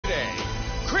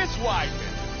Chris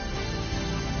Weidman.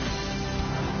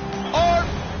 Art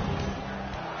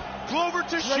Glover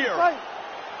Teixeira.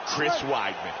 Chris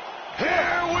Weidman.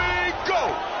 Here we go.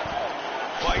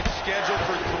 Fight scheduled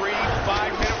for 3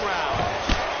 5-minute rounds.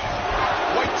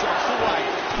 White trunks for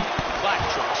Weidman. Black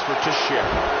trunks for Teixeira.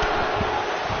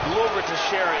 Glover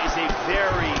Teixeira is a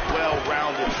very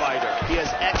well-rounded fighter. He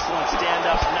has excellent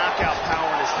stand-ups, knockout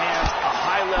power in his hands, a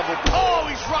high-level... Oh,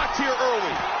 he's rocked here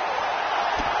early.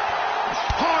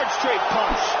 Hard straight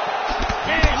punch.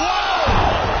 And whoa!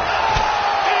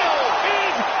 It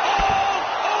is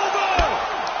all over!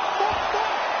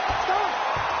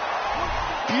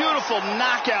 Beautiful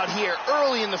knockout here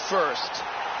early in the first.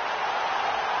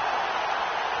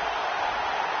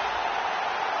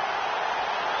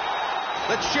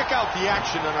 Let's check out the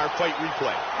action on our fight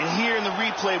replay. And here in the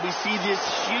replay, we see this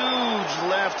huge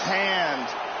left hand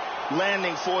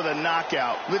landing for the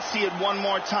knockout. Let's see it one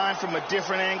more time from a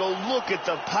different angle. Look at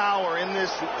the power in this.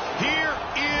 Here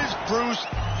is Bruce.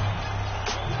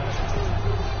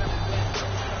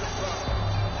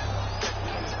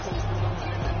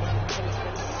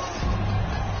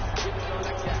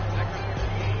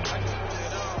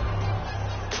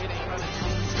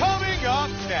 Coming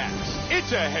up next,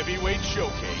 it's a heavyweight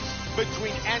showcase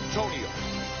between Antonio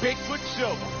Bigfoot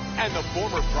Silva and the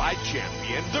former Pride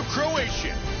champion, the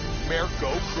Croatian,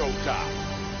 Mirko Krota.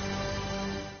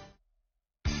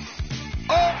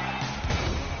 Oh!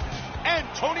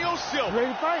 Antonio Silva.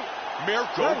 Ready to fight.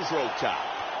 Mirko Krota.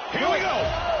 Here we go.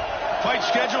 Fight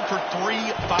scheduled for 3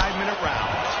 5-minute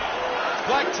rounds.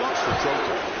 Black trunks for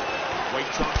Krota.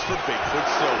 White trunks for Bigfoot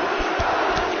Silva.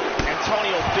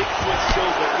 Antonio Bigfoot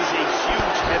Silva is a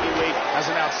huge heavyweight, has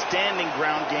an outstanding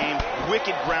ground game,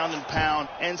 wicked ground and pound,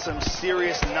 and some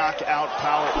serious knockout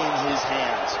power in his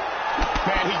hands.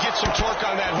 Man, he gets some torque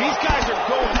on that hook. These guys are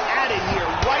going at it here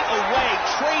right away,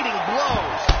 trading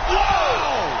blows.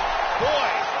 Whoa! Boy,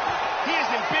 he is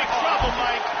in big trouble,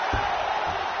 Mike.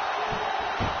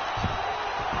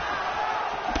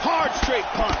 Hard straight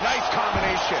punch. Nice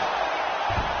combination.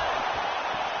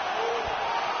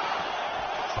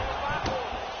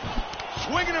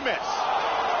 Swing and a miss.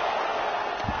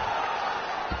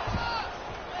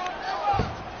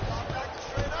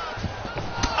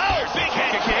 Oh, big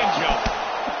head kick, Joe.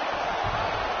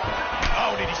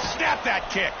 Oh, did he snap that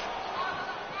kick?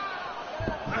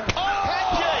 Oh! Head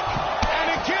kick. And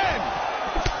again.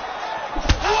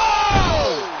 Whoa!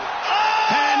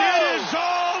 Oh! And it is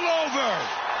all over.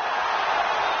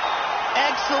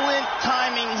 Excellent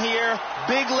timing here.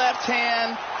 Big left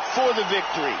hand for the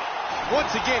victory.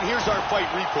 Once again, here's our fight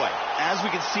replay. As we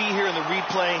can see here in the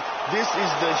replay, this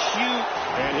is the huge...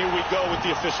 And here we go with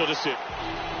the official decision.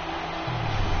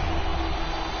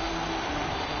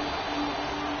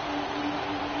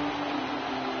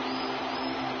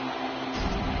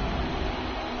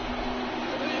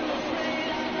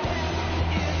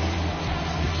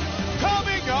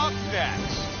 Coming up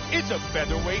next, it's a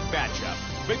featherweight matchup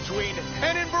between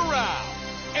Renan Barão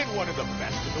and one of the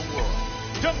best in the world,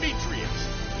 Demetrius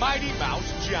Mighty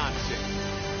Mouse Johnson.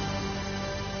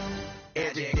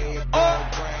 Oh!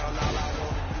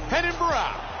 Renan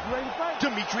Barão.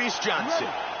 Demetrius Johnson.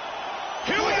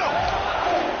 Here we go.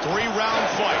 3-round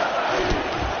fight.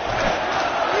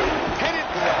 Renan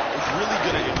Barão is really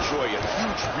going to enjoy a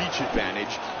huge reach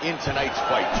advantage in tonight's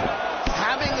fight.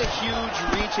 Having a huge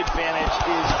reach advantage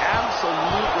is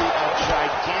absolutely a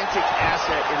gigantic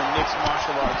asset in a mixed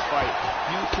martial arts fight.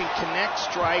 You can connect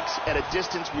strikes at a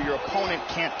distance where your opponent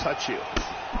can't touch you.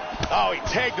 Oh, he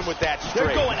tagged him with that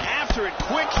straight. They're going after it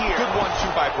quick here. Good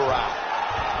 1-2 by Barão.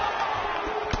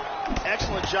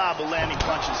 Excellent job of landing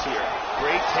punches here.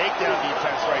 Great takedown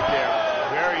defense right there.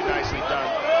 Very nicely done.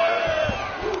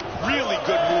 Really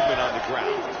good movement on the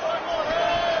ground.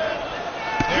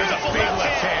 There's a big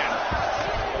left hand.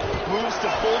 Moves to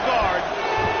full guard.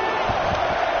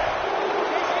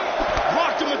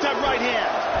 Rocked him with that right hand.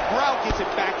 Barão gets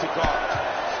it back to guard.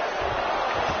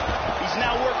 He's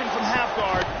now working from half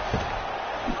guard.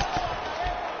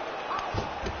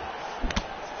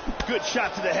 Good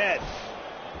shot to the head.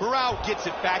 Barão gets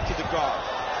it back to the guard.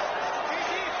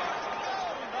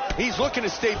 He's looking to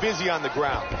stay busy on the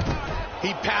ground.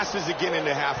 He passes again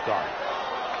into half guard.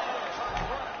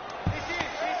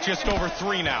 Just over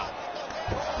 3 now.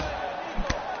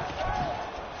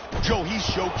 Joe, he's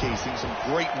showcasing some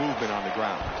great movement on the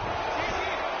ground.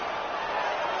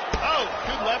 Oh,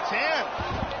 good left hand.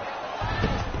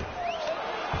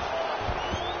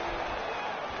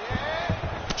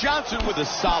 Johnson with a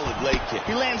solid leg kick.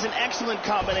 He lands an excellent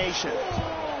combination.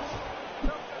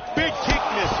 Big kick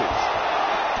misses.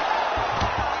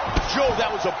 Joe,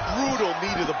 that was a brutal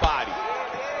knee to the body.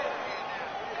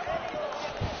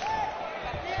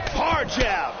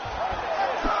 jab.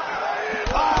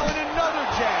 Oh, and another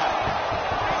jab.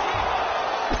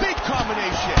 Big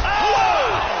combination.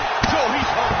 Oh! Joe,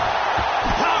 he's hurt.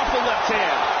 Powerful left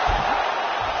hand.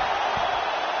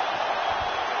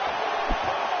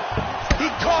 He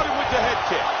caught him with the head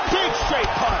kick. Big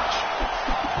straight punch.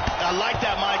 I like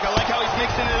that, Mike. I like how he's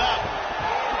mixing it up.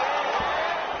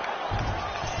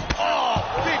 Oh,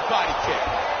 big body kick.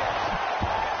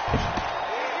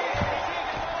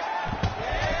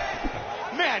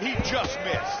 Man, he just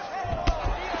missed.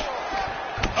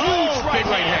 Huge right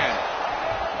hand.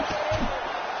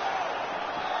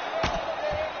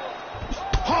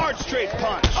 Hard straight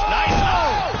punch. Oh! Nice.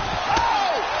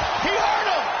 Oh! He hurt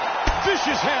him.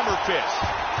 Vicious hammer fist.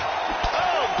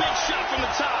 Oh, big shot from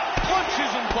the top.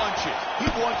 Punches and bunches. He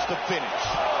wants the finish.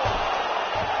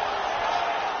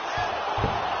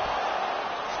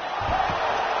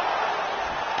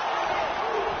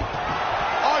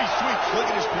 Oh, he sweeps. Look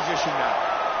at his position now.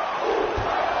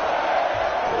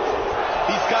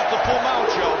 He's got the full mount,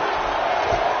 Joe.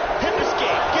 Hip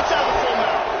escape. Gets out of the full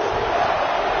mount.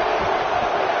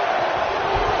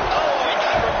 Oh, he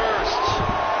got reversed.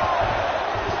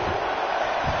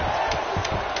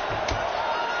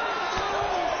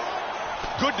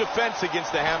 Good defense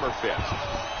against the hammer fist.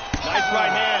 Nice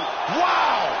right hand.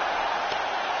 Wow!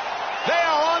 They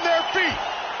are on their feet.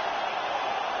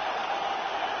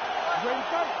 Ready,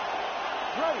 fight.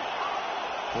 Ready.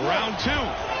 Round two.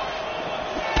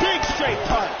 Big straight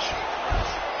punch.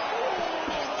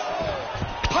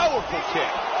 Powerful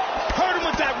kick. Hurt him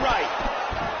with that right.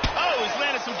 Oh, he's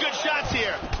landed some good shots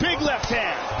here. Big left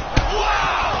hand.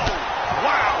 Wow!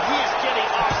 Wow, he is getting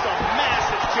off some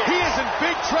massive kicks. He is in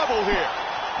big trouble here.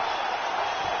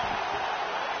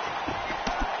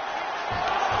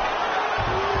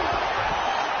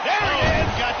 There he is.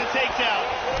 Got the takedown.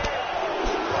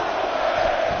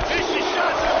 Vicious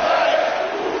shots to the body.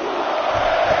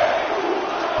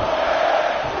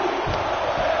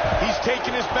 He's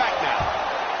taking his back now.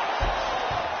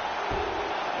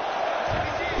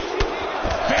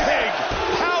 Big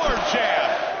power jab.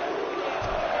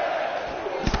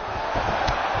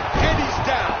 And he's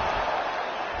down.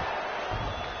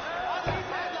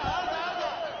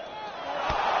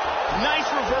 Nice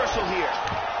reversal here.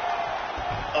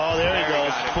 Oh, there he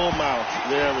goes. Full mount.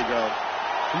 There we go.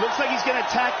 Looks like he's going to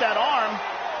attack that arm.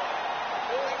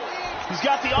 He's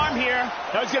got the arm here.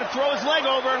 Now he's going to throw his leg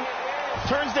over.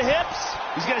 Turns the hips.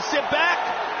 He's going to sit back.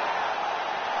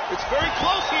 It's very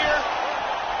close here.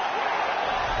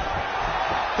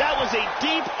 That was a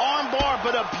deep arm bar,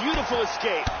 but a beautiful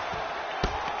escape.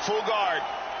 Full guard.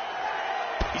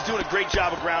 He's doing a great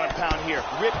job of ground and pound here.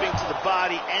 Ripping to the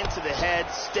body and to the head.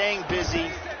 Staying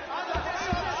busy.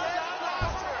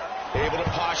 Able to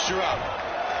posture up.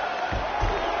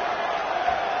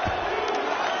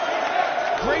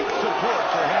 Great support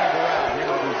for hanging around here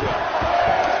in Brazil.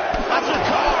 That's a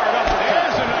card.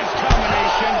 There's a nice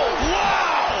combination. Oh,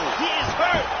 wow! He is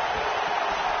hurt.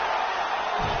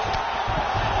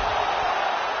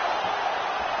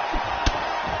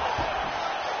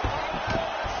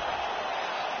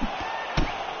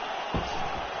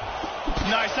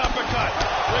 Nice uppercut.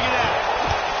 Look at that.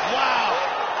 Wow.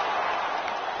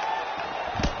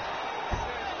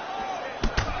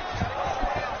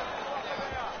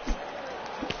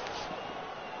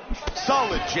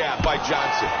 Solid jab by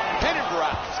Johnson. Henry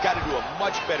Barra's got to do a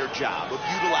much better job of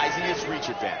utilizing his reach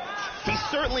advantage. He's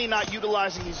certainly not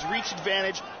utilizing his reach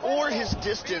advantage or his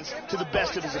distance to the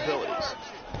best of his abilities.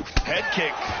 Head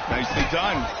kick. Nicely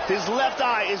done. His left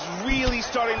eye is really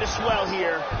starting to swell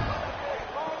here.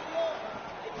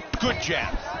 Good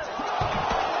jab.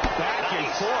 Back and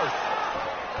forth.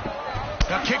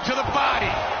 A kick to the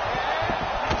body.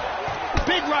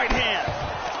 Big right hand.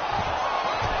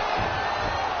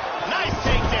 Nice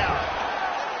takedown.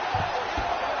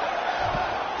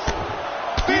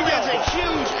 He gets a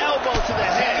huge elbow to the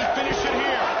head. Finish it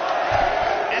here.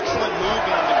 Excellent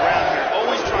movement on the ground here.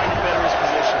 Always trying to better his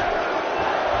position.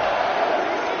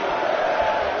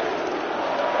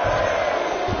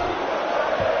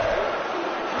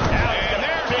 And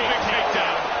there's a big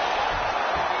takedown.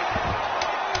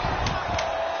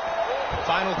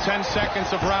 Final 10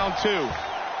 seconds of round two.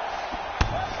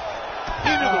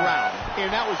 Into the round.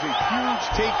 And that was a huge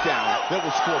takedown that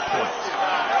will score points.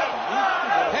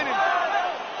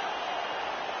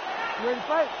 Ready,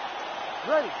 fight.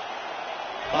 Ready.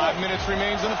 5 minutes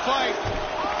remains in the fight.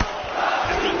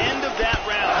 At the end of that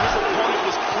round, his opponent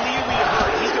was clearly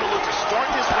hurt. He's going to look to start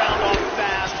this round off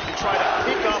fast and try to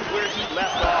pick up where he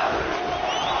left off.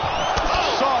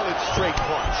 Solid straight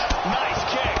punch. Nice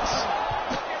kicks.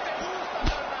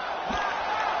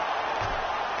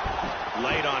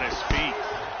 Light on his feet.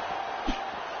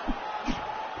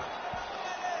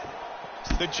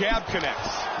 The jab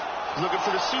connects. Looking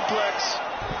for the suplex.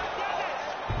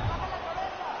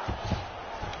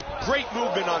 Great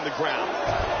movement on the ground.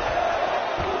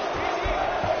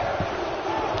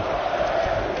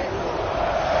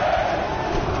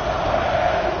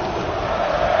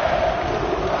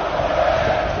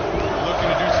 Looking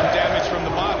to do some damage from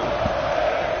the bottom.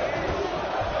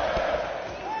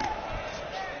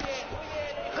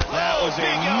 That was a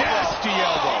nasty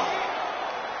elbow.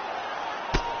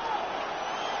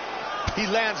 He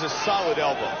lands a solid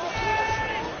elbow.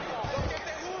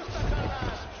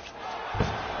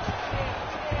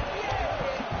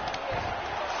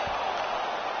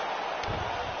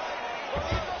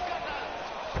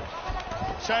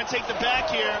 Trying to take the back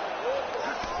here.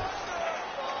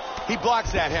 He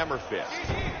blocks that hammer fist.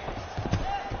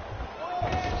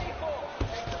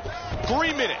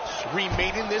 3 minutes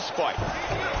remain in this fight.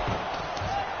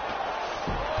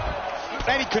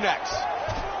 And he connects.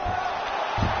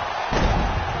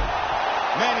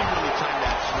 Man, he really timed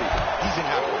that sweep. He's in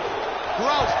halfway.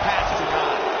 Grouse pass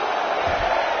denied.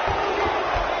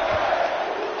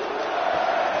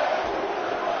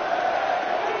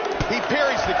 He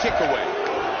parries the kick away.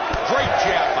 Great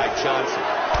jab by Johnson.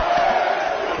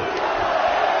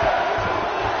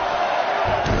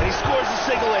 And he scores the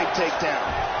single leg takedown.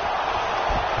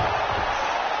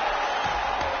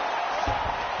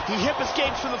 He hip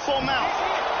escapes from the full mount.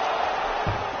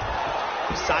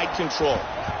 Side control.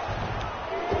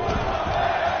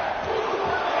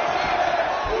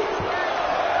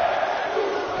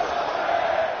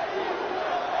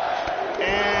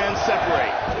 And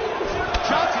separate.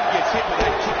 Johnson gets hit with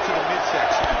that kick to the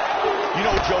midsection. You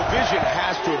know, Joe, vision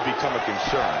has to have become a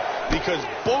concern because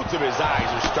both of his eyes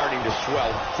are starting to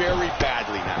swell very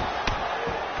badly now.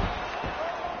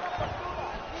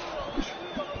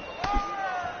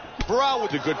 Barao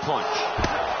with a good punch.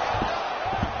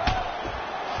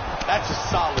 That's a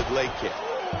solid leg kick.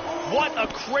 What a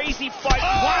crazy fight.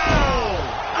 Oh! Wow!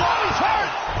 Oh, he's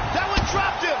hurt! That one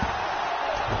dropped him!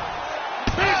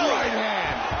 Big right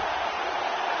hand.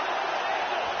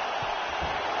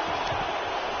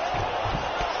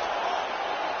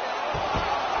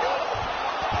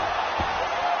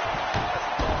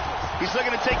 He's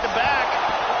looking to take the back.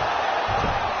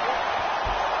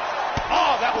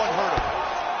 Oh, that one hurt him.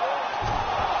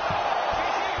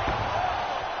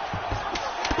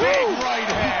 Big right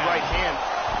hand. Right hand.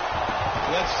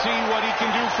 Let's see what he can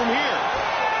do from here.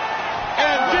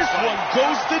 And this one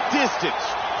goes the distance.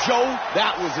 Joe,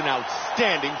 that was an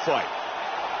outstanding fight.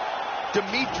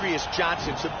 Demetrius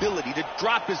Johnson's ability to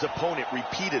drop his opponent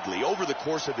repeatedly over the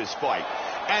course of this fight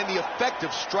and the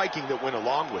effective striking that went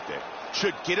along with it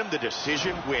should get him the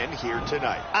decision win here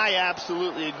tonight. I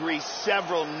absolutely agree.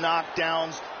 Several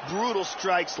knockdowns, brutal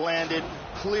strikes landed.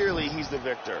 Clearly, he's the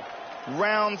victor.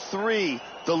 Round 3,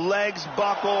 the legs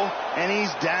buckle, and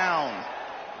he's down.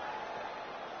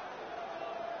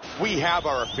 We have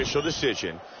our official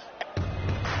decision.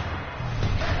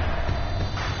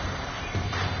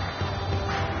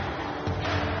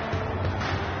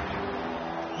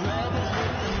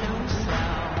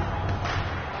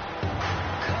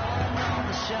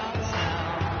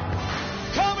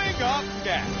 Coming up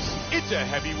next, it's a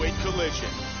heavyweight collision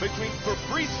between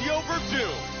Fabricio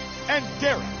Verdum and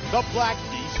Derek the Black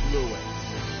Beast Lewis.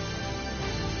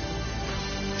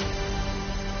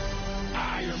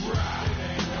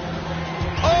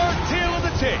 Our tale of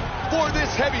the tape for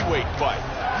this heavyweight fight.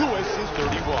 Lewis is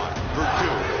 31,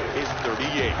 Verdum is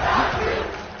 38.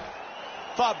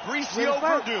 Fabricio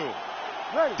Verdum,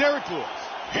 Derek Lewis.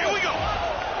 Here we go.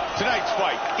 Tonight's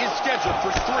fight is scheduled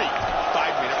for 3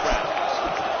 5-minute rounds.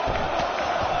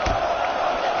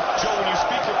 Joe, when you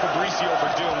speak of Fabricio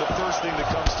Verdum, the first thing that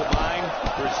comes to mind,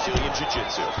 Brazilian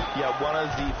Jiu-Jitsu. Yeah, one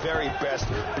of the very best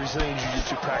Brazilian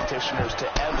Jiu-Jitsu practitioners to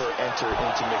ever enter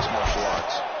into mixed martial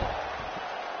arts.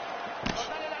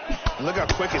 Look how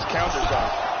quick his counters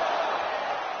are.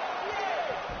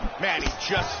 Man, he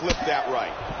just slipped that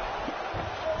right.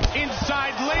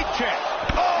 Inside leg kick.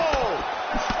 Oh!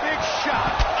 Big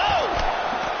shot. Oh!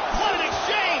 What an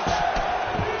exchange!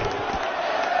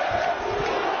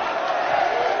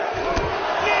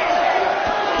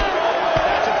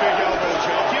 That's a big elbow,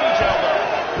 Joe. Huge elbow.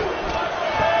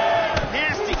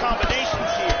 Nasty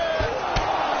combinations here.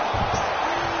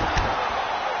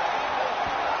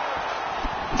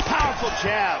 Powerful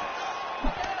jab.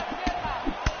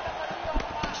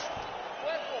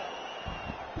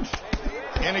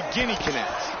 And again he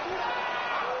connects.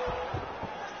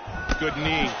 Good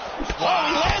knee. Oh,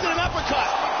 he landed an uppercut.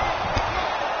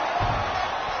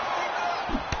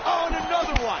 Oh, and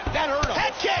another one. That hurt him.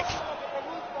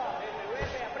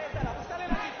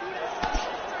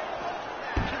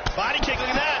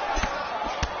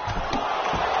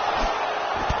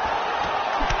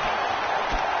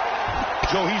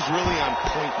 Joe, he's really on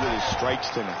point with his strikes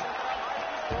tonight.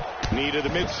 Knee to the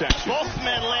midsection. Both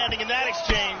men landing in that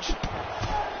exchange.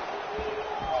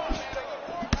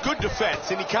 Good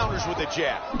defense, and he counters with a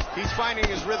jab. He's finding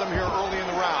his rhythm here early in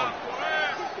the round.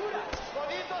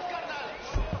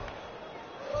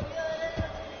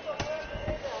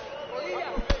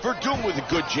 Verdum with a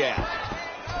good jab.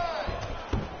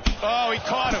 Oh, he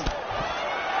caught him.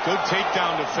 Good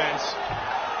takedown defense.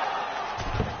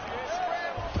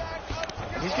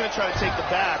 He's going to try to take the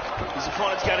back. His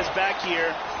opponent's got his back here.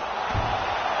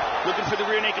 Looking for the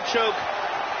rear naked choke.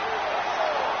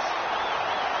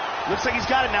 Looks like he's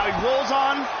got it now. He rolls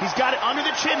on. He's got it under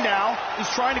the chin now. He's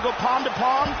trying to go palm to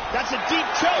palm. That's a deep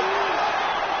choke.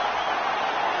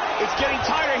 It's getting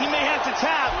tighter. He may have to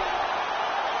tap.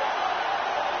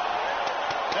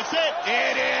 That's it.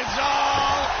 It is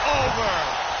all over.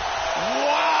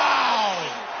 Wow.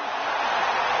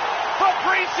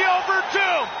 Fabricio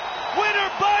Verdum, winner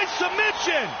by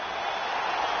submission.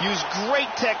 Use great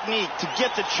technique to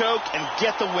get the choke and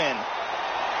get the win.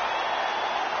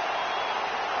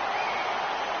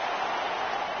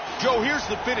 Joe, here's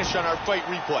the finish on our fight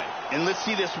replay. And let's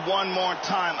see this one more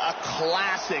time. A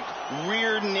classic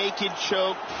rear naked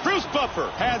choke. Bruce Buffer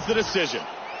has the decision.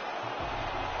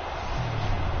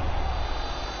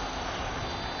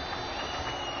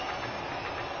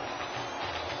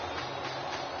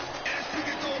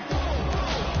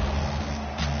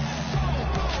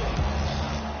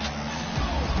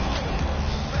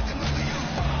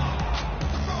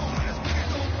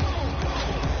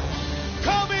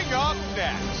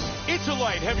 It's a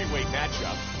light heavyweight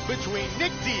matchup between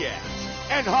Nick Diaz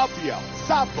and Rafael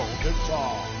Sapo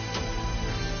Natal.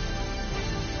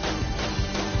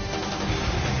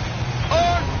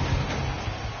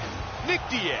 Nick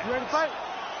Diaz. You ready to fight?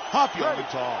 Rafael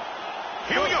Natal.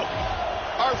 Here we go.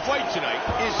 Our fight tonight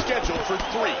is scheduled for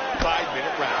 3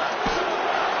 5-minute rounds.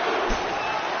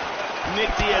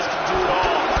 Nick Diaz can do it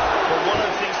all, but one of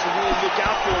the things to really look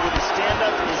out for with his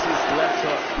stand-up is his left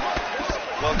hook.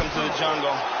 Welcome to the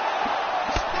jungle.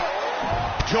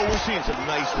 Joe, we're seeing some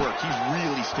nice work. He's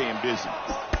really staying busy.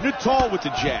 Natal with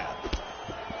the jab.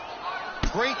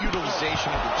 Great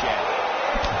utilization of the jab.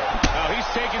 Oh, he's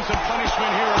taking some punishment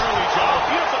here early, Joe.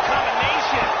 Beautiful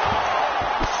combination.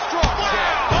 Strong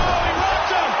jab. Oh, he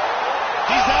rocked him.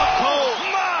 He's out cold.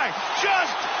 My,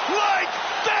 just like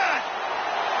that.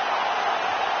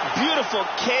 Beautiful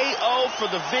KO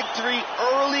for the victory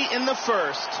early in the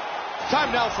first.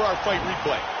 Time now for our fight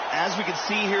replay. As we can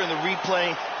see here in the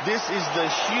replay, this is the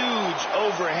huge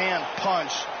overhand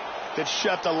punch that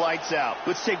shut the lights out.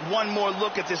 Let's take one more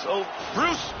look at this.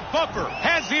 Bruce Buffer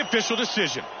has the official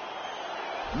decision.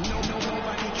 Nobody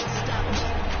can stop me.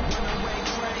 Runaway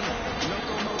train.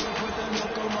 Locomotive with a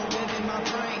locomotive in my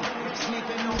brain.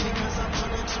 Sleeping on because I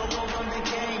put a chokehold on the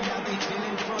game. Now they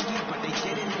feeling froggy, but they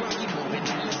getting groggy. Moving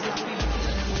hella sloppy.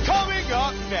 Coming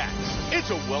up next, it's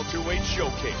a welterweight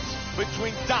showcase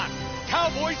between Don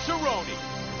Cowboy Cerrone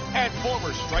and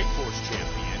former Strikeforce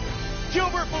champion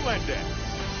Gilbert Melendez.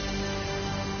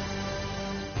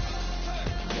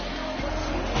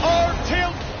 Our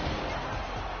tail,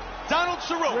 Donald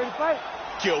You ready Cerrone, to fight?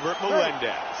 Gilbert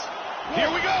Melendez.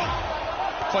 Here we go.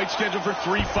 Fight scheduled for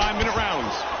 3 5-minute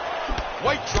rounds.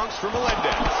 White trunks for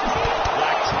Melendez,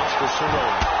 black trunks for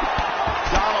Cerrone.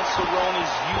 Donald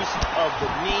Cerrone's use of the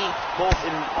knee, both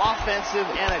in an offensive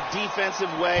and a defensive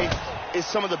way, is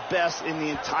some of the best in the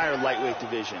entire lightweight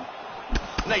division.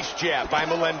 Nice jab by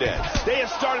Melendez. They have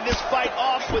started this fight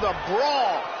off with a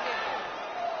brawl.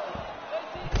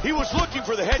 He was looking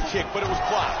for the head kick, but it was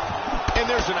blocked. And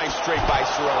there's a nice straight by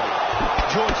Cerrone.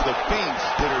 Jones, the feints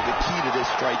that are the key to this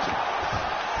striking.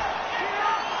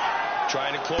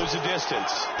 Trying to close the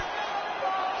distance.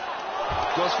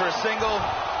 Goes for a single.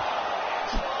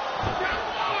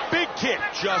 Big kick,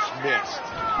 just missed.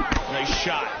 Nice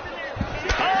shot.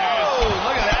 Oh,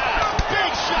 look at that.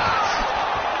 Big shots.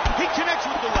 He connects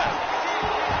with the left.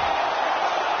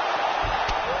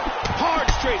 Hard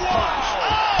straight punch.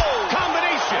 Oh!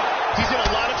 Combination. He's in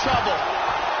a lot of trouble.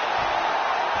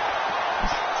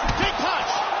 Big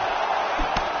punch.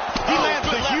 He lands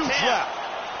good a huge hand. left.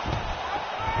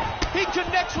 He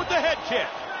connects with the head kick.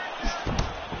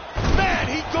 Man,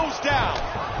 he goes down.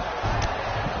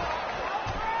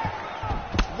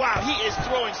 Wow, he is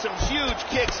throwing some huge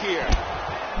kicks here.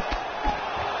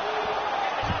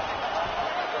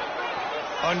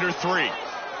 Under 3.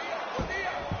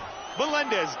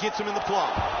 Melendez gets him in the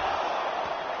plum.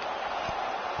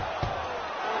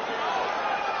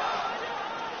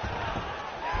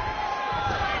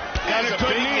 And a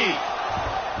good knee.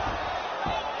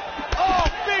 Oh,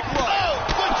 big one. Oh,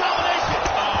 good combination.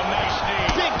 Oh, nice knee.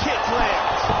 Big kick land.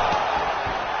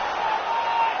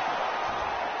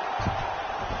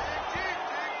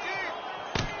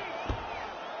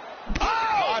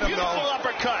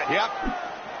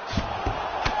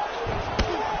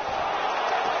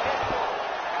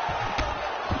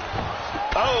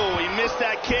 missed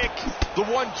that kick. The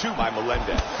 1-2 by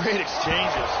Melendez. Great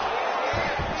exchanges.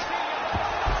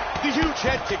 The huge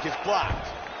head kick is blocked.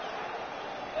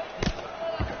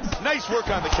 Nice work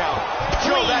on the counter.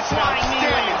 Joe, that's an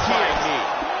outstanding flying knee.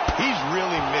 He's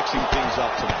really mixing things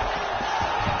up tonight.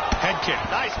 Head kick.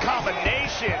 Nice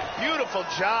combination. Beautiful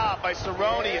job by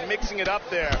Cerrone in mixing it up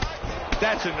there.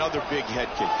 That's another big head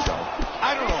kick, Joe.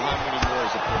 I don't know how many more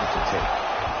his opponent can take.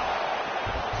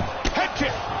 Head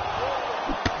kick.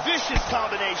 Vicious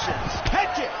combinations. Head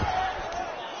kick.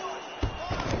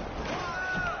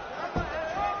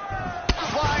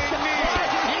 Flying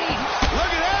knee.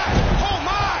 Look at that. Oh,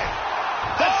 my.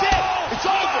 That's it. It's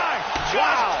over.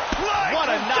 Wow. What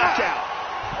a knockout.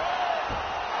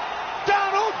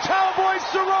 Donald Cowboy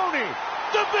Cerrone,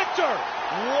 the victor.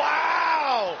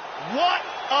 Wow. What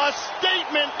a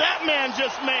statement that man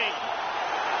just made.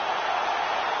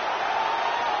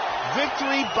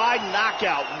 Victory by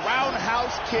knockout.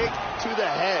 Roundhouse kick to the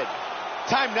head.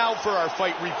 Time now for our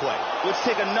fight replay. Let's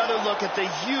take another look at the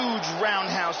huge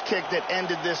roundhouse kick that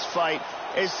ended this fight.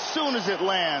 As soon as it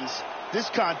lands, this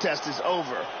contest is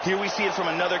over. Here we see it from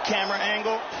another camera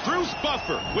angle. Bruce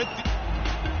Buffer with the...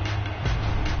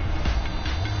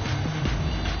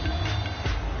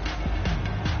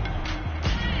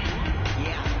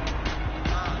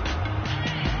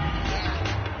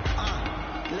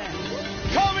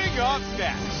 Coming up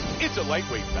next, it's a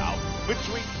lightweight bout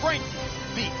between Frankie,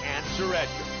 the Answer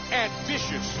Edgar, and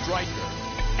vicious striker,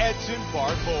 Edson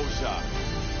Barboza.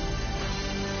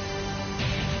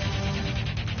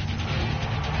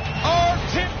 Our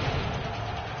tip,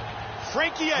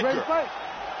 Frankie Edgar,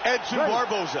 Edson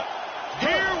Barboza.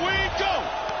 Here we go.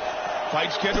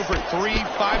 Fight scheduled for 3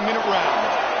 5-minute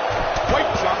rounds.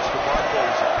 White trunks for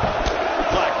Barboza,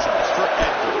 black trunks for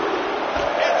Edgar.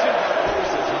 Edson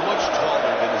Barboza is much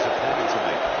taller than his opponent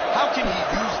tonight. How can he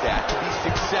use that to be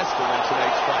successful in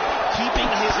tonight's fight? Keeping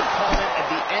his opponent at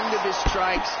the end of his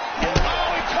strikes. And oh,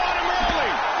 he caught him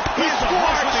early. He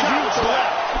scored with a huge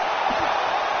left.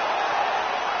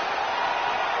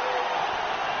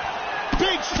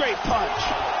 Big straight punch.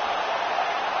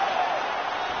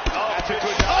 Oh, that's a good.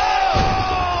 He's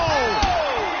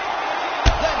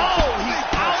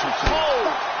out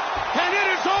cold. And it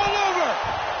is all over.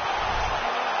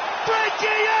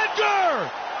 Frankie Edgar!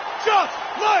 Just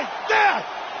like that!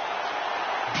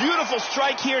 Beautiful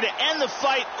strike here to end the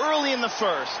fight early in the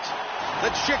first.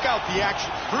 Let's check out the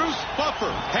action. Bruce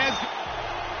Buffer has...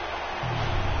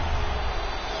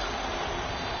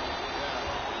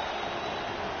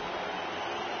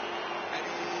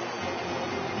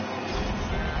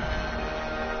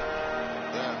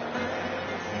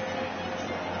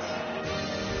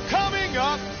 Coming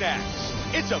up next,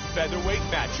 it's a featherweight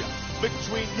matchup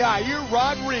between Yair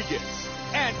Rodriguez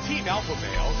and Team Alpha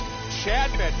Male's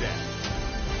Chad Mendez.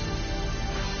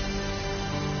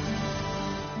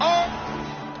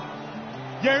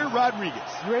 Yair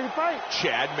Rodriguez. You ready to fight?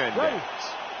 Chad Mendez. Ready.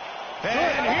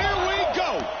 And here we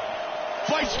go.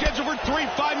 Fight scheduled for 3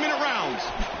 5-minute rounds.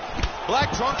 Black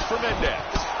trunks for Mendez.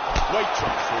 White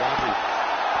trunks for Rodriguez.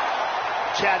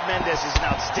 Chad Mendez is an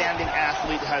outstanding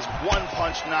athlete, has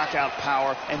one-punch knockout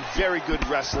power, and very good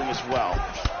wrestling as well.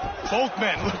 Both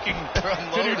men looking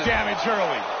to do damage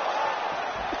early.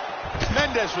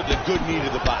 Mendez with a good knee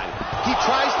to the body. He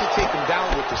tries to take him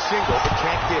down with the single, but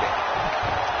can't get it.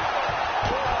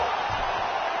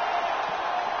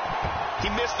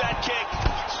 He missed that kick.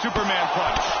 Superman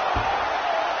punch.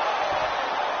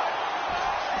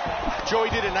 Joey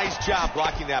did a nice job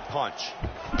blocking that punch.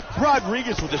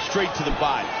 Rodriguez with a straight to the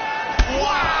body.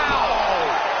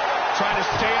 Wow! Trying to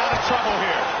stay out of trouble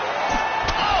here.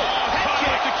 Oh, head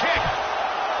kick. The kick.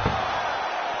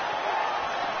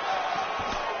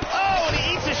 Oh, and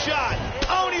he eats a shot.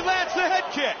 Oh, and he lands the head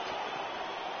kick.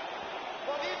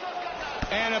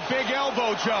 And a big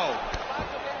elbow, Joe.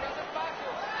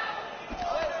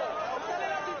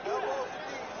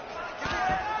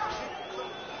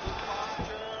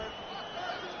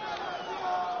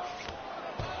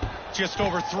 Just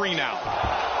over 3 now.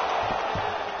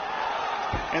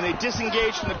 And they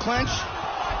disengage from the clinch.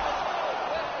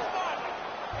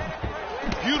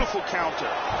 Beautiful counter.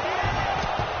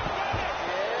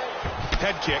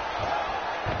 Head kick.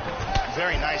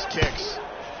 Very nice kicks.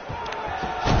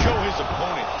 Joe, his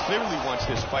opponent, clearly wants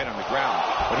this fight on the ground,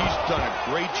 but he's done a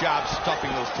great job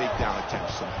stuffing those takedown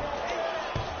attempts tonight.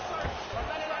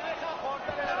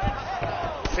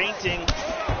 Feinting.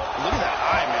 Look at that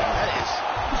eye, man. That is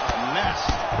a mess.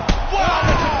 Wow,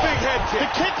 that's a big head kick. The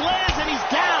kick lands and he's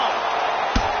down.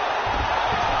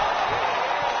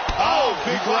 Oh,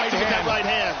 big right hand. That right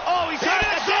hand. Oh, he's hurt.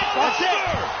 That's it. That's it.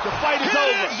 The fight is over.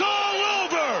 It is all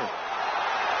over.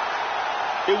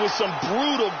 It was some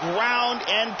brutal ground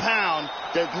and pound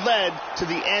that led to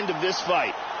the end of this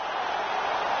fight.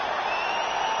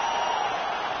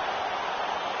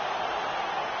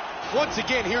 Once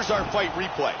again, here's our fight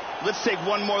replay. Let's take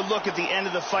one more look at the end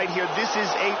of the fight here. This is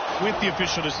with the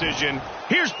official decision,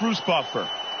 here's Bruce Buffer.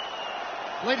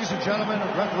 Ladies and gentlemen,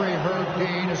 referee Herb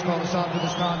Dean has called us out for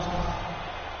this contest.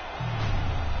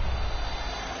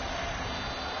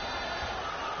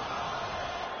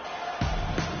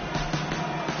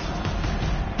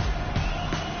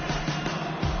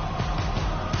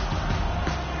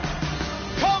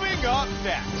 Coming up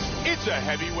next, it's a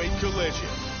heavyweight collision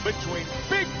between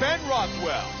Big Ben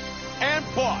Rothwell and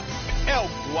Boss El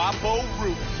Guapo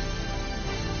Rubin.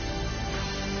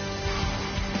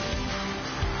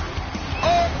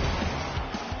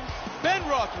 Ben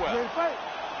Rothwell,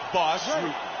 Boss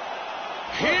Rubin.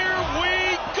 Here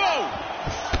we go!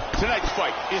 Tonight's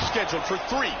fight is scheduled for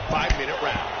 3 5-minute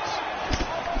rounds.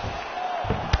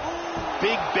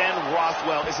 Big Ben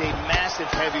Rothwell is a massive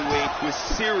heavyweight with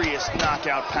serious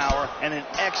knockout power and an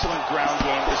excellent ground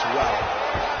game as well.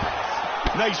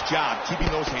 Nice job keeping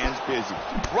those hands busy.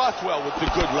 Rothwell with the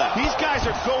good left. These guys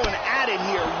are going at it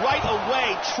here right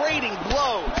away, trading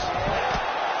blows.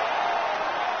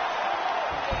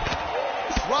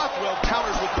 Rothwell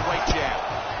counters with the right jab.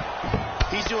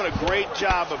 He's doing a great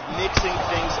job of mixing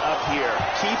things up here,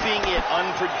 keeping it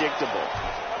unpredictable.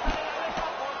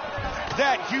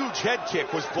 That huge head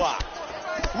kick was blocked.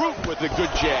 Root with a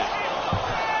good jab.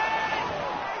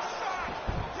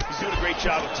 He's doing a great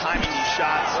job of timing these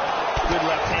shots. Good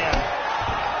left hand.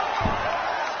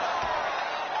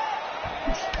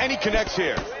 And he connects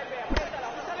here.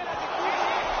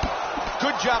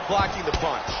 Good job blocking the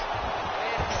punch.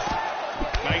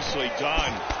 Nicely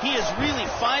done. He is really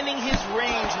finding his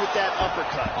range with that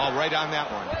uppercut. All right on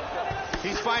that one.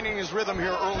 He's finding his rhythm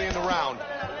here early in the round.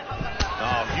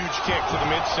 Oh, huge kick to the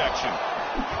midsection.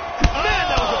 Man,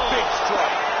 that was a big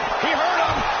strike. He hurt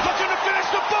him, looking to finish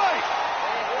the fight.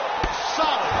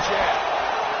 Solid jab.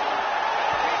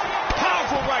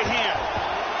 Powerful right hand.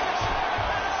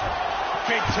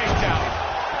 Big takedown.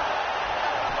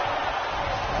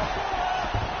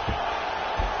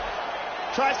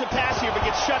 Tries to pass here, but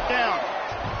gets shut down.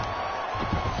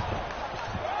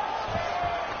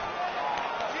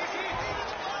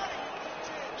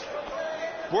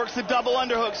 Works the double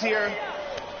underhooks here.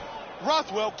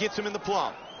 Rothwell gets him in the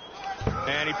plum.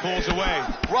 And he pulls away.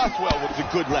 Rothwell with the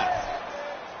good left.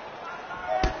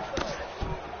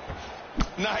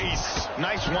 Nice.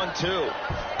 Nice 1-2.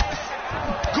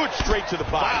 Good straight to the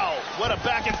body. Wow, what a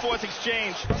back and forth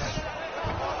exchange.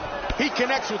 He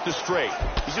connects with the straight.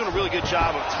 He's doing a really good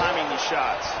job of timing these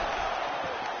shots.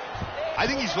 I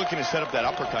think he's looking to set up that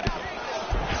uppercut again.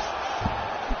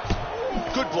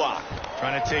 Good block.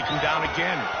 Trying to take him down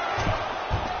again.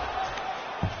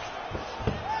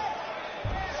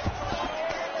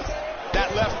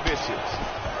 That left misses.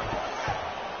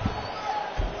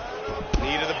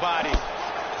 Knee to the body.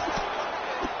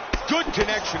 Good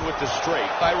connection with the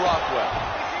straight by Rothwell.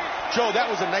 Joe, that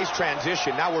was a nice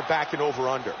transition. Now we're back in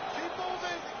over-under.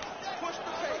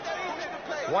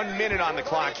 1 minute on the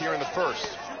clock here in the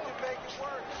first.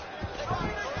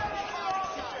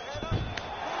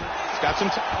 Got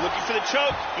some looking for the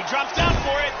choke. He drops down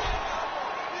for it.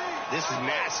 This is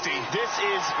nasty. This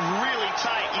is really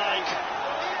tight, Mike.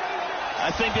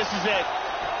 I think this is it.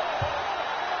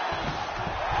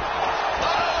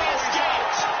 Oh, he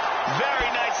escaped. Very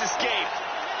nice escape.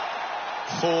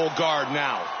 Full guard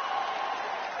now.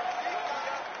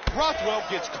 Rothwell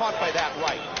gets caught by that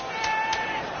right.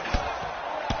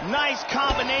 Nice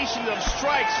combination of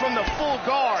strikes from the full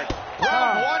guard.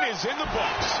 Round 1 is in the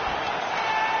books.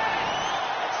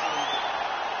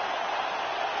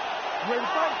 Ready to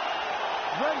fight?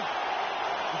 Ready.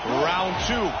 Round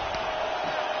 2.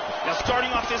 Now starting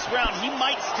off this round, he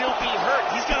might still be hurt.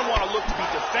 He's going to want to look to be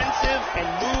defensive and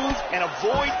move and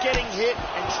avoid getting hit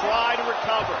and try to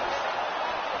recover.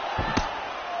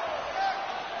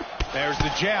 There's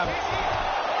the jab.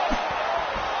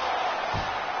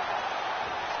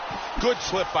 Good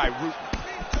slip by Root.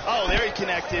 Oh, there he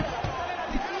connected.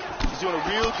 He's doing a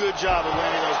real good job of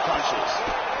landing those punches.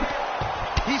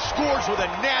 He scores with a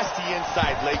nasty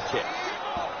inside leg kick.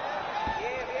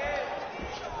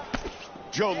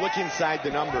 Joe, look inside the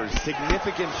numbers.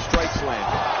 Significant strikes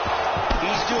landed.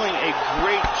 He's doing a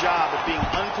great job of being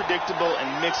unpredictable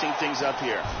and mixing things up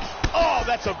here. Oh,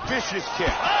 that's a vicious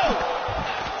kick. Oh!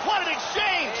 What an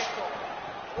exchange!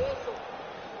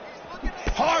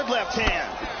 Hard left hand.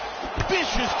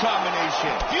 Vicious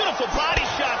combination. Beautiful body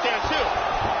shot there, too.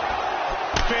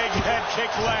 Big head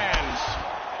kick lands.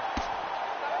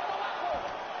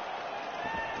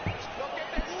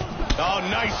 Oh,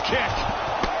 nice kick.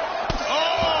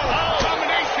 Oh,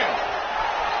 combination.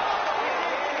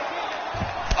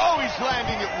 Oh, he's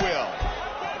landing at will.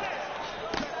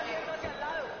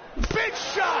 Big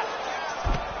shot.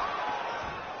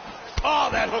 Oh,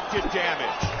 that hook did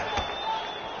damage.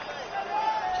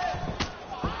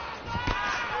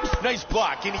 Nice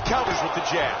block, and he counters with the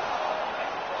jab.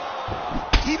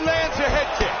 He lands a head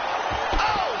kick.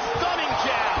 Oh, stunning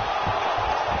jab.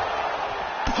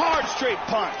 Hard straight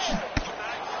punch.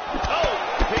 Oh,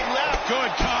 big left.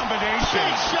 Good combination.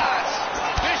 Big shots.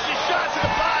 Vicious shots to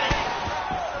the body.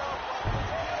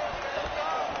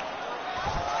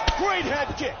 Great head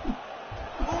kick.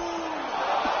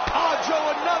 Oh,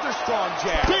 Joe, another strong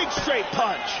jab. Big straight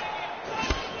punch.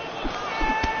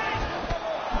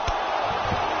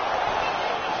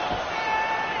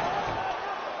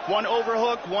 One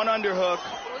overhook, one underhook.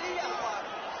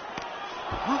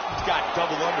 Ruten's got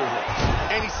double underhooks,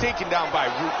 and he's taken down by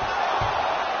Ruten.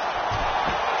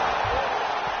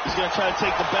 He's going to try to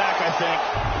take the back, I think.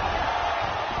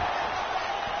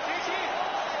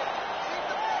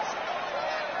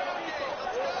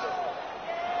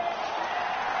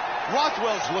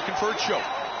 Rothwell's looking for a choke.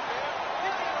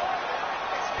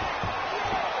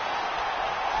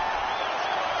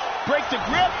 Break the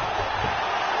grip.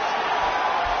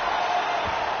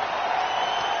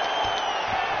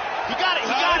 He got it. He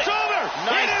got it. It's over.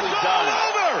 Nicely it is done. all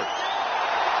over.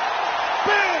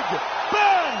 Big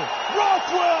Ben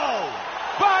Rothwell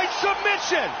by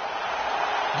submission.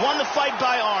 Won the fight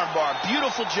by armbar.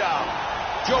 Beautiful job.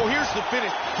 Joe, here's the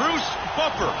finish. Bruce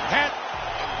Buffer had.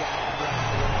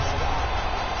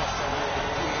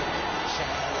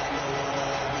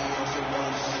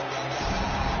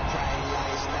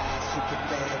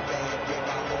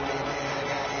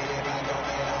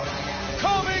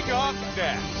 Coming up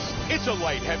next, it's a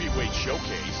light heavyweight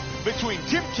showcase between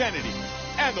Tim Kennedy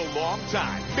and the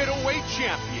longtime middleweight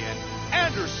champion,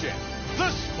 Anderson,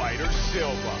 the Spider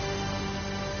Silva.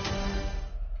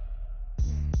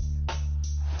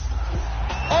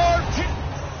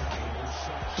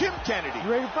 Tim Kennedy,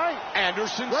 You ready to fight?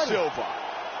 Anderson Ready. Silva.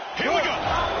 Here we go.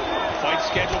 Fight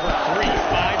scheduled for 3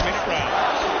 5-minute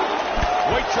rounds.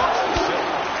 White trunks for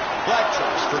Silva, black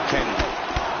trunks for Kennedy.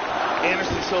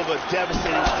 Anderson Silva,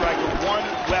 devastating striker. One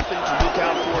weapon to look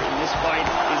out for in this fight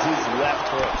is his left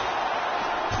hook.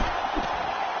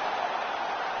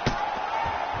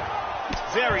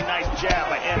 Very nice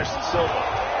jab by Anderson Silva.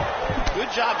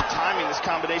 Good job of timing this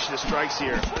combination of strikes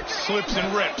here. Slips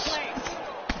and rips.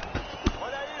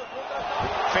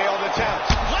 Failed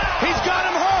attempt. He's got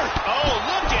him hurt. Oh,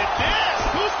 look at this.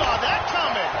 Who saw that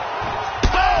coming?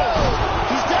 Oh,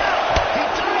 he's down. He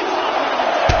dives on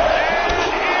him. And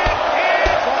it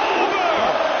is over.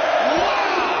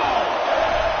 Wow.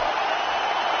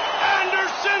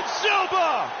 Anderson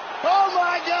Silva. Oh,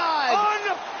 my God.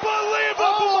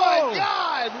 Unbelievable. Oh, my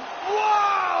God.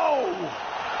 Wow.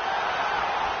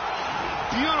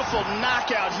 Beautiful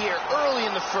knockout here early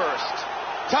in the first.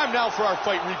 Time now for our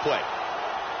fight replay.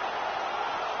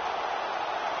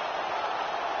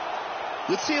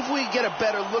 Let's see if we can get a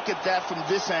better look at that from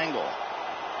this angle.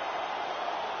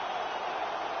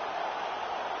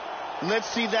 Let's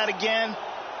see that again.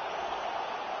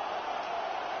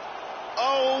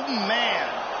 Oh, man.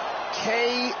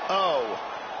 KO.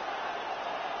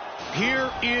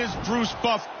 Here is Bruce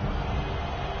Buffer.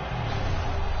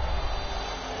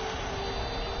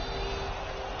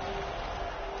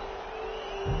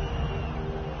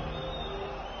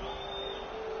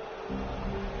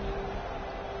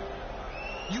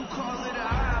 You call it a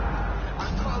hobby, I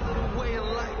call it a way of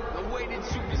life, the way that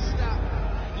you can stop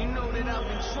me. You know that I've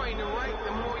been training right,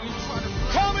 the more you try to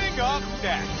play. Coming up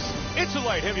next, it's a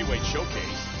light heavyweight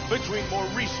showcase between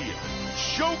Mauricio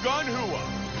Shogun Hua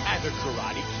and the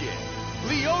Karate Kid,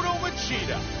 Lyoto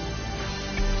Machida.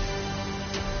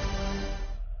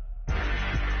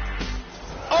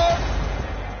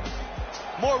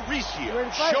 Mauricio Ready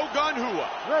to fight? Shogun Hua,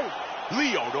 Ready.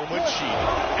 Lyoto Machida.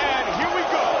 And here we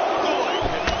go. The light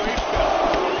heavyweight belt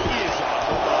is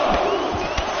on the line.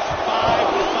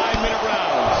 5 5-minute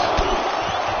rounds.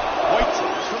 White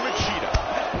trunks for Machida,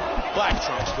 black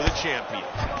trunks for the champion.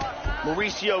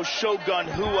 Mauricio Shogun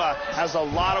Hua has a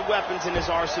lot of weapons in his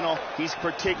arsenal. He's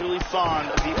particularly fond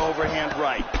of the overhand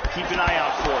right. Keep an eye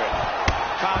out for it.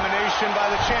 Combination by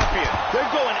the champion. They're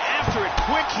going after it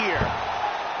quick here.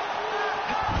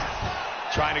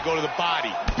 Trying to go to the body.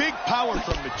 Big power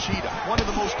from Machida, one of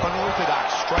the most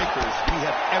unorthodox strikers we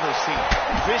have ever seen.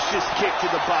 Vicious kick to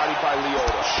the body by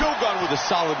Lyoto. Shogun with a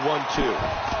solid 1-2.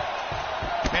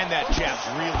 Man, that jab's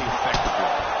really effective.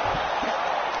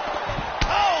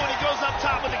 Oh, and he goes up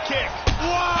top with a kick.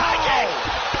 Wow! High kick.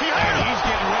 He And he's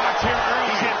getting rocked here early.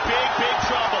 He's in big, big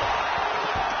trouble.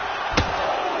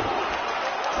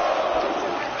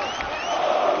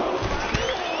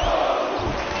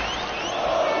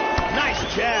 Nice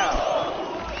jab.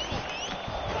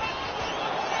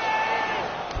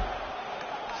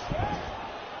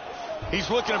 He's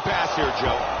looking to pass here,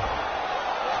 Joe.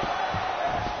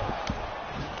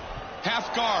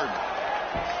 Half guard.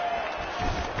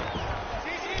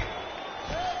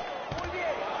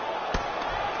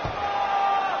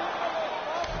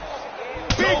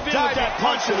 Dove in with that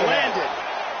punch and landed.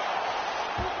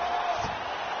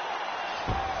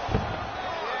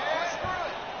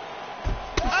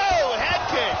 Oh, head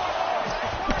kick.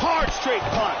 Hard straight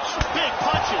punch. Big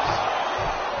punches.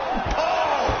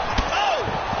 Oh,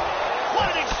 what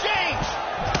an exchange.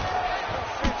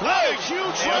 What a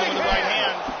huge right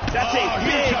hand. That's a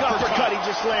big uppercut he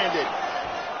just landed.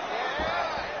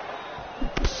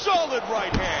 Solid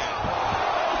right hand.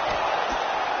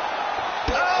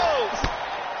 Oh!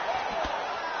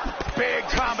 Big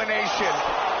combination.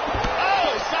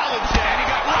 Oh, solid jab. And he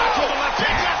got rocked with the left big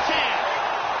hand. left hand.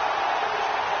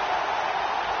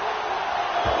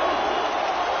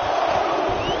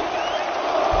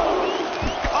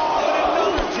 Oh, and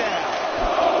another jab.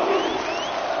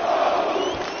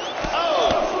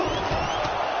 Oh!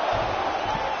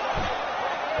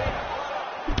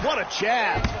 What a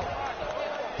jab.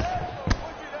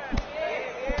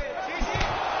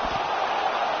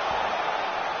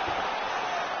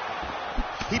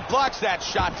 He blocks that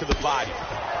shot to the body.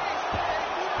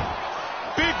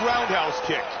 Big roundhouse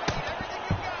kick.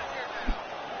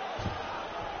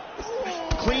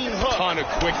 Clean hook. Ton of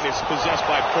quickness possessed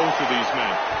by both of these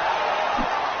men.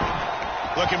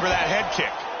 Looking for that head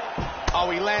kick. Oh,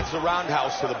 he lands the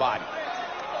roundhouse to the body.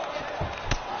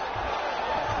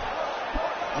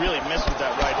 Really missed with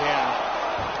that right hand.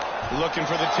 Looking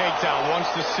for the takedown.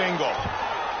 Wants the single.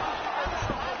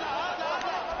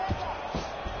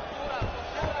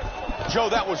 Joe,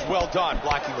 that was well done,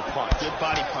 blocking the punch. Good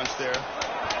body punch there.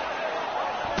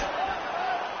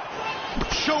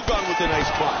 Shogun with a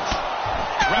nice punch.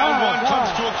 Round one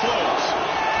comes to a close.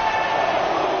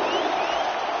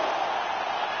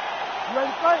 You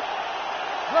ready to fight?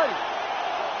 Ready.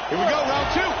 Here we go,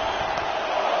 round two.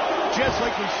 Just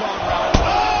like we saw in round one.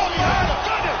 Oh, my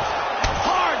goodness!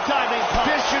 Hard diving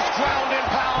punch. Vicious ground and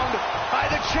pound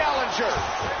by the challenger.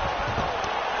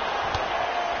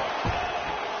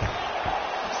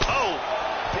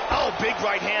 Oh, big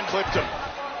right hand clipped him.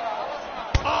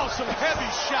 Oh, some heavy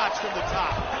shots from the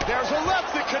top. There's a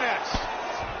left that connects.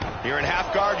 You're in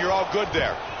half guard, you're all good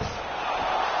there.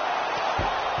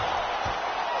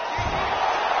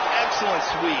 Excellent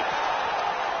sweep.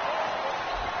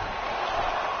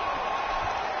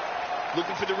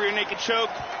 Looking for the rear naked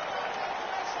choke.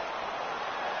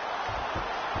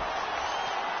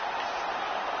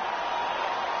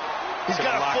 He's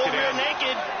got a full rear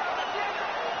naked.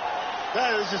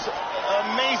 That is just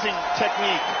amazing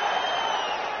technique.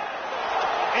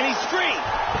 And he's free.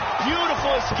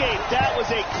 Beautiful escape. That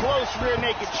was a close rear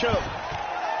naked choke.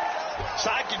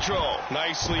 Side control.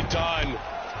 Nicely done.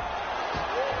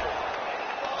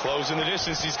 Closing the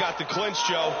distance. He's got the clinch,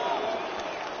 Joe.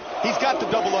 He's got the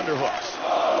double underhooks.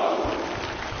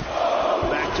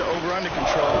 Back to over-under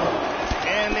control.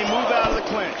 And they move out of the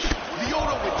clinch.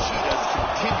 Lyoto Machida is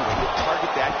continuing to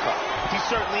target that cut. He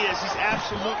certainly is. He's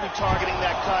absolutely targeting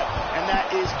that cut, and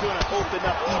that is going to open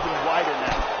up even wider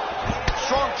now.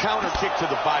 Strong counter kick to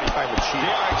the body by Machida. They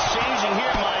are exchanging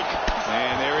here, Mike.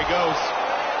 And there he goes.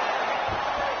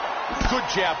 Good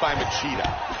jab by Machida.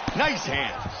 Nice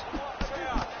hands.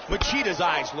 Machida's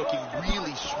eyes looking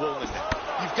really swollen now.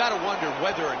 You've got to wonder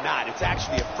whether or not it's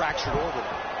actually a fractured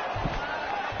orbital.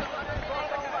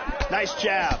 Nice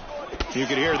jab. You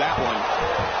could hear that one.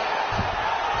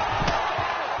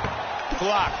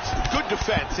 Blocked. Good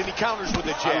defense, and he counters with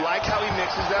a jab. I like how he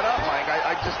mixes that up, Mike.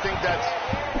 I just think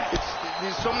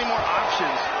there's so many more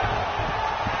options.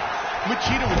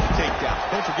 Machida with the takedown.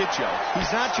 Don't forget, Joe,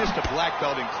 he's not just a black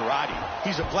belt in karate.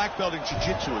 He's a black belt in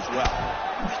jiu-jitsu as well.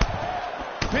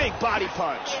 Big body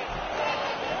punch.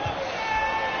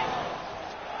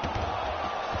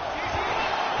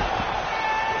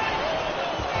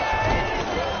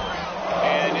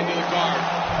 And into the guard.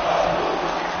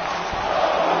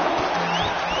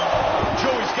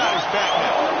 Joey's got his back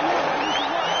now.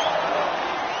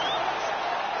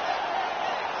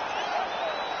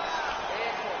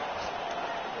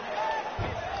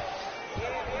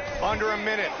 Under a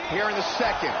minute here in the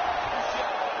second.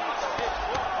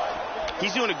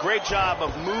 He's doing a great job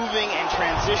of moving and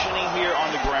transitioning here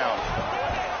on the ground.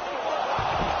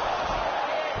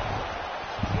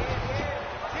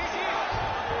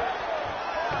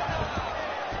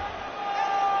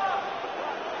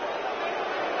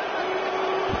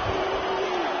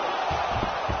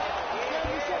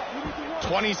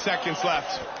 20 seconds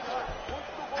left.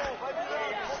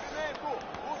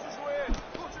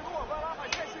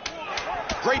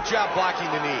 Great job blocking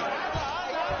the knee.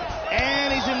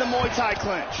 And he's in the Muay Thai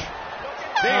clinch.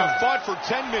 They have fought for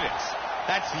 10 minutes.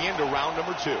 That's the end of round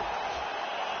number 2.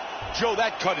 Joe,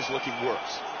 that cut is looking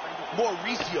worse.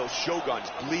 Mauricio's Shogun's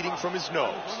bleeding from his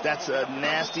nose. That's a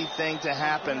nasty thing to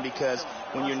happen, because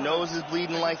when your nose is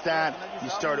bleeding like that, you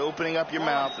start opening up your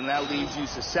mouth, and that leaves you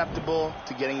susceptible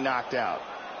to getting knocked out.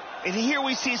 And here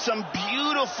we see some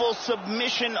beautiful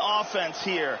submission offense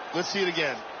here. Let's see it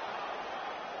again.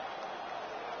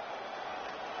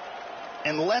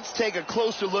 And let's take a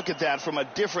closer look at that from a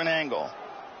different angle.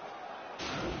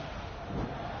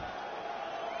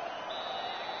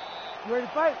 You ready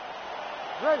to fight?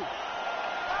 Ready.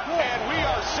 And we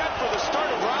are set for the start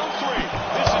of round 3.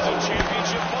 This is a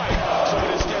championship fight, so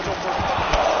it is scheduled for 5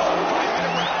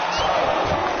 5-minute rounds.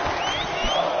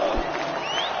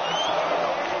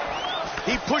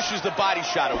 He pushes the body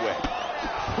shot away.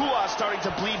 Hua's starting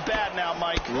to bleed bad now,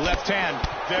 Mike. Left hand.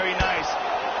 Very nice.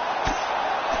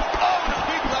 Oh, and a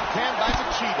big left hand by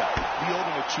Machida. The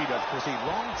ultimate Machida, of course, a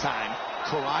long-time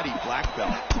karate black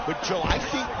belt. But, Joe, I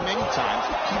think many times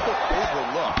people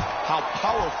overlook how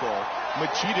powerful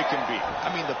Machida can be.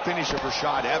 I mean, the finish of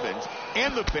Rashad Evans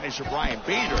and the finish of Ryan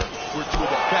Bader were two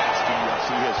of the best in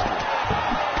UFC history.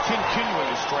 Continuing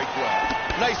to strike well.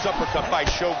 Nice uppercut by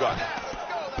Shogun.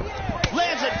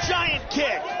 Lands a giant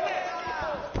kick.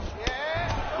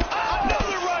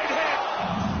 Another right hand.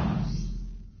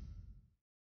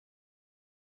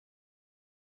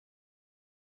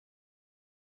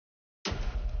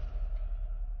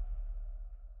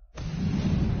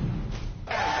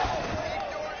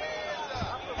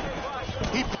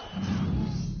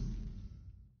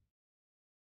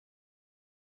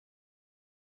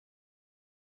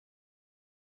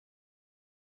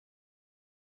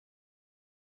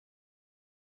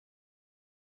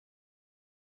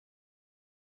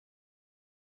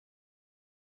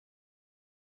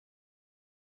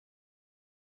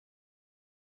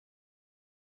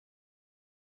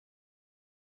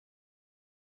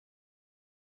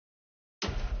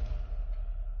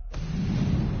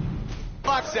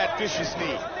 Blocks that vicious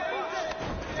knee.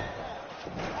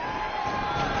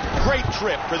 Great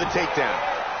trip for the takedown.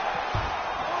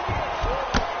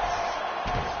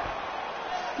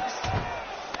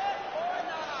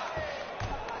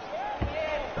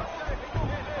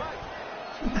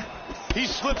 He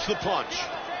slips the punch.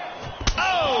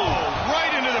 Oh,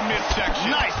 right into the midsection.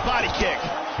 Nice body kick.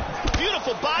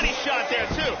 Beautiful body shot there,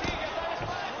 too.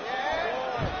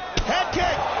 Head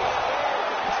kick.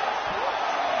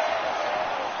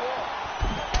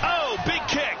 Oh, big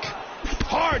kick.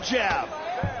 Hard jab.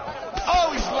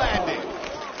 Oh, he's landing.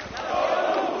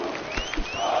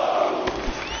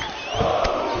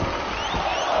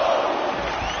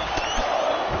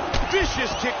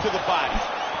 Vicious kick to the body.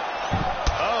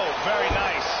 Oh, very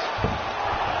nice.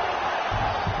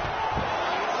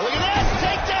 Look at this,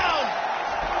 takedown.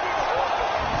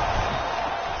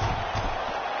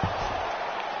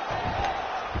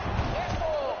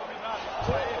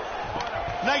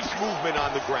 Nice movement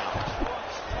on the ground.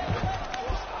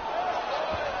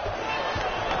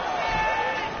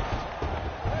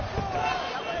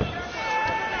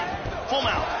 Full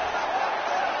mount.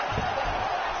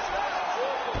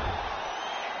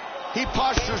 He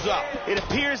postures up. It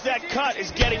appears that cut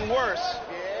is getting worse.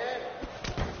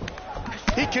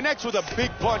 He connects with a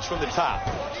big punch from the top.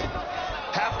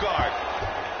 Half guard.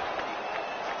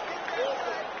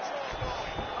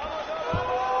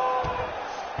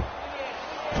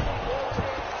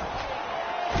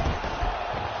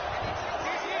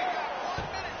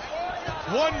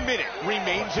 One minute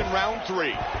remains in round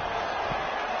 3.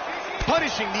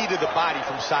 Punishing knee to the body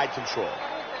from side control.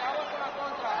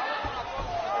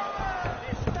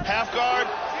 Half guard.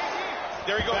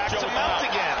 There he goes. Back Joe, to mount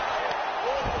again.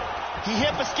 He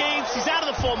hip escapes. He's out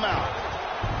of the full mount.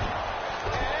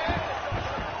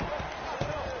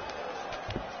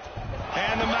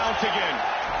 And the mount again.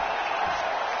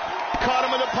 Caught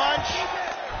him with a punch.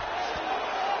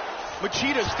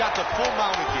 Machida's got the full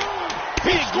mount again.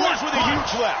 Big He scores left with a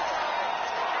punch. huge left.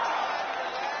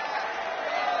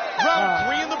 Round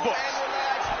 3 in the books.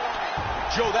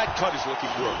 Joe, that cut is looking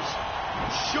worse.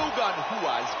 Shogun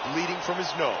Hua's bleeding from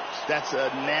his nose. That's a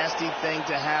nasty thing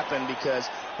to happen, because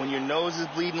when your nose is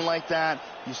bleeding like that,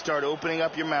 you start opening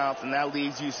up your mouth, and that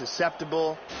leaves you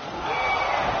susceptible.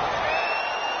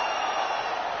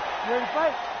 You ready to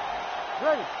fight?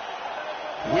 Ready.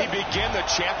 We begin the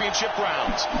championship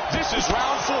rounds. This is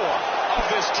round 4 of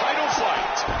this title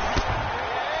fight.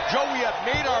 Joe, we have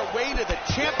made our way to the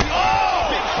champion. Oh!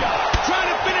 Big shot. Trying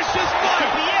to finish this fight.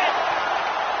 Could be it.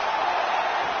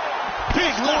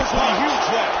 Big left, a huge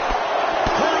left.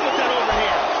 Hurt him with that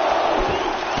overhand.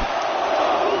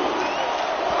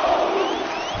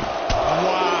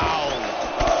 Wow.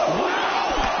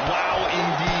 Wow,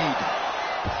 indeed.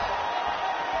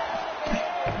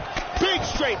 Big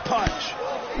straight punch.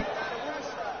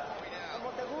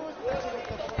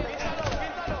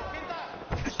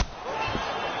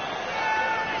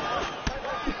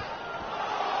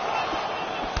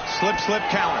 Slip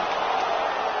counter.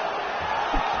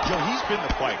 Joe, he's been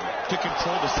the fighter to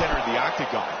control the center of the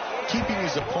octagon, keeping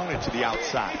his opponent to the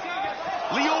outside.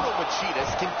 Lyoto Machida is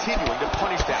continuing to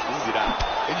punish that wounded eye.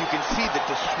 And you can see that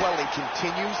the swelling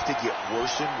continues to get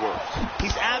worse and worse.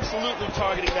 He's absolutely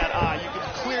targeting that eye. You can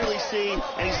clearly see,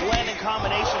 and he's landing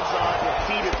combinations on it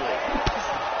repeatedly.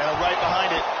 And right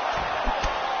behind it.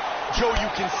 Joe,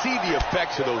 you can see the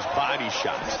effects of those body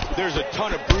shots. There's a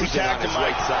ton of bruising on his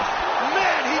right side.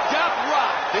 Man, he got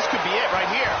rocked. This could be it right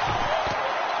here.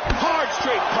 Hard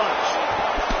straight punch.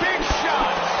 Big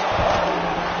shots.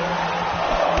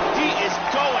 He is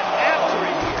going after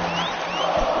it here.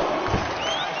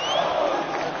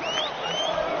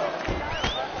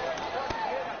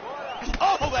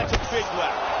 Oh, that's a big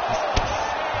left.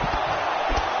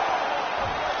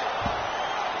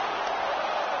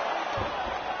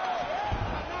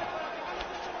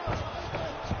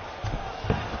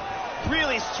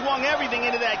 Really swung everything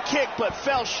into that kick, but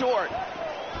fell short.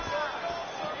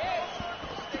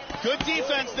 Good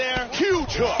defense there.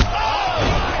 Huge hook. Oh,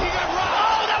 he got rocked.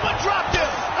 Oh, that one dropped him.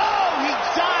 Oh, he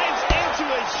dives into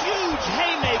a huge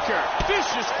haymaker.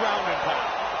 Vicious ground and pound.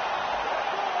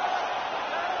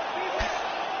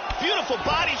 Beautiful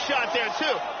body shot there,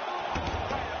 too.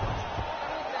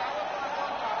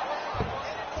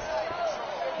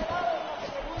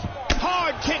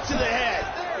 Hard kick to the head.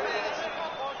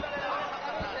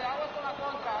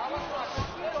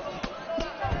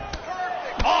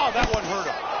 Oh, that one hurt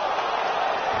him.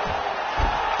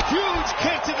 Huge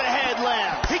kick to the head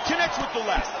lands. He connects with the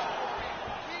left.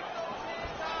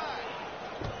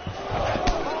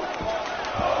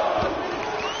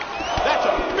 That's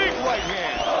a big right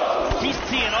hand. He's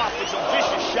teeing off with some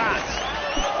vicious shots.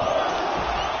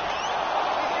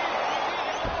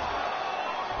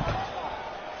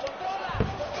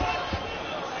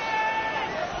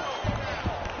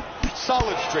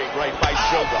 Solid straight right by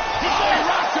Shogun. He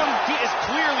rocked him. He is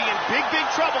clearly in big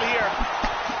trouble here.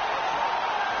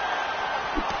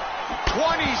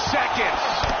 20 seconds.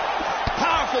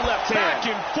 Powerful left hand.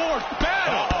 Back and forth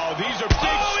battle. Oh, these are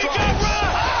big He strikes. got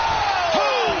rocked.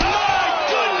 Oh, my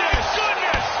goodness.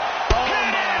 Oh,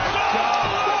 my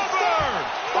God.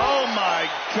 Oh, my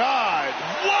God.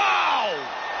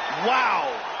 Wow.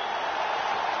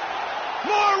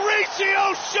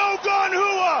 Mauricio Shogun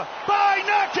Hua by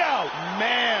knockout.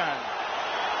 Man.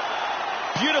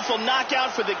 Beautiful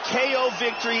knockout for the KO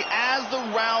victory as the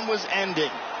round was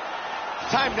ending.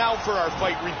 Time now for our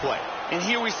fight replay. And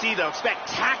here we see the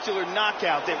spectacular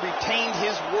knockout that retained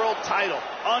his world title.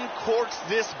 Uncorks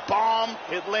this bomb.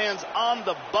 It lands on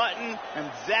the button.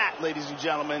 And that, ladies and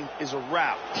gentlemen, is a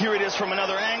wrap. Here it is from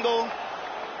another angle.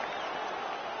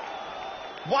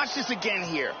 Watch this again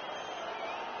here.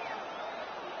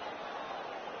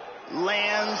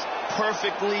 Lands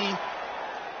perfectly.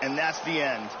 And that's the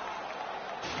end.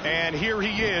 And here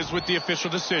he is with the official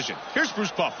decision. Here's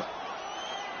Bruce Buffer.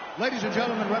 Ladies and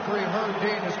gentlemen, referee Herb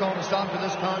Dean has called a stop to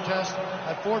this contest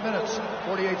at 4 minutes,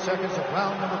 48 seconds of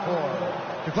round number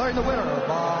 4. Declaring the winner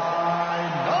by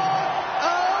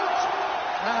knockout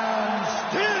and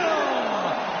still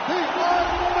the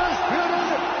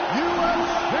undisputed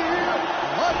UFC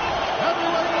light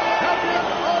heavyweight champion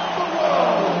of the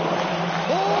world,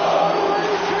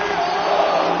 Mauricio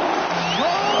Shogun.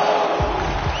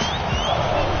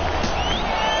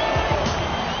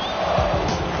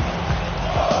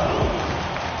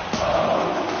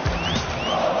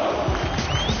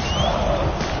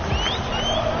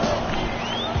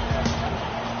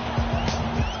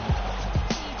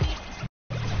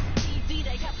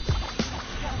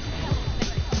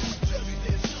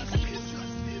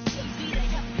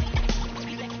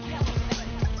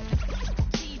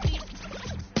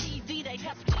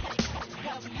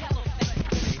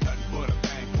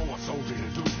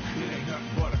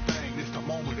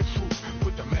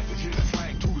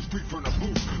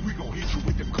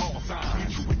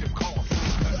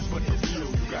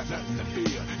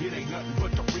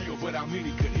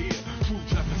 Many could hear. True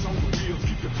justice on the wheels,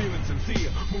 keep your feelings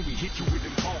sincere. When we hit you with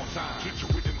them call signs.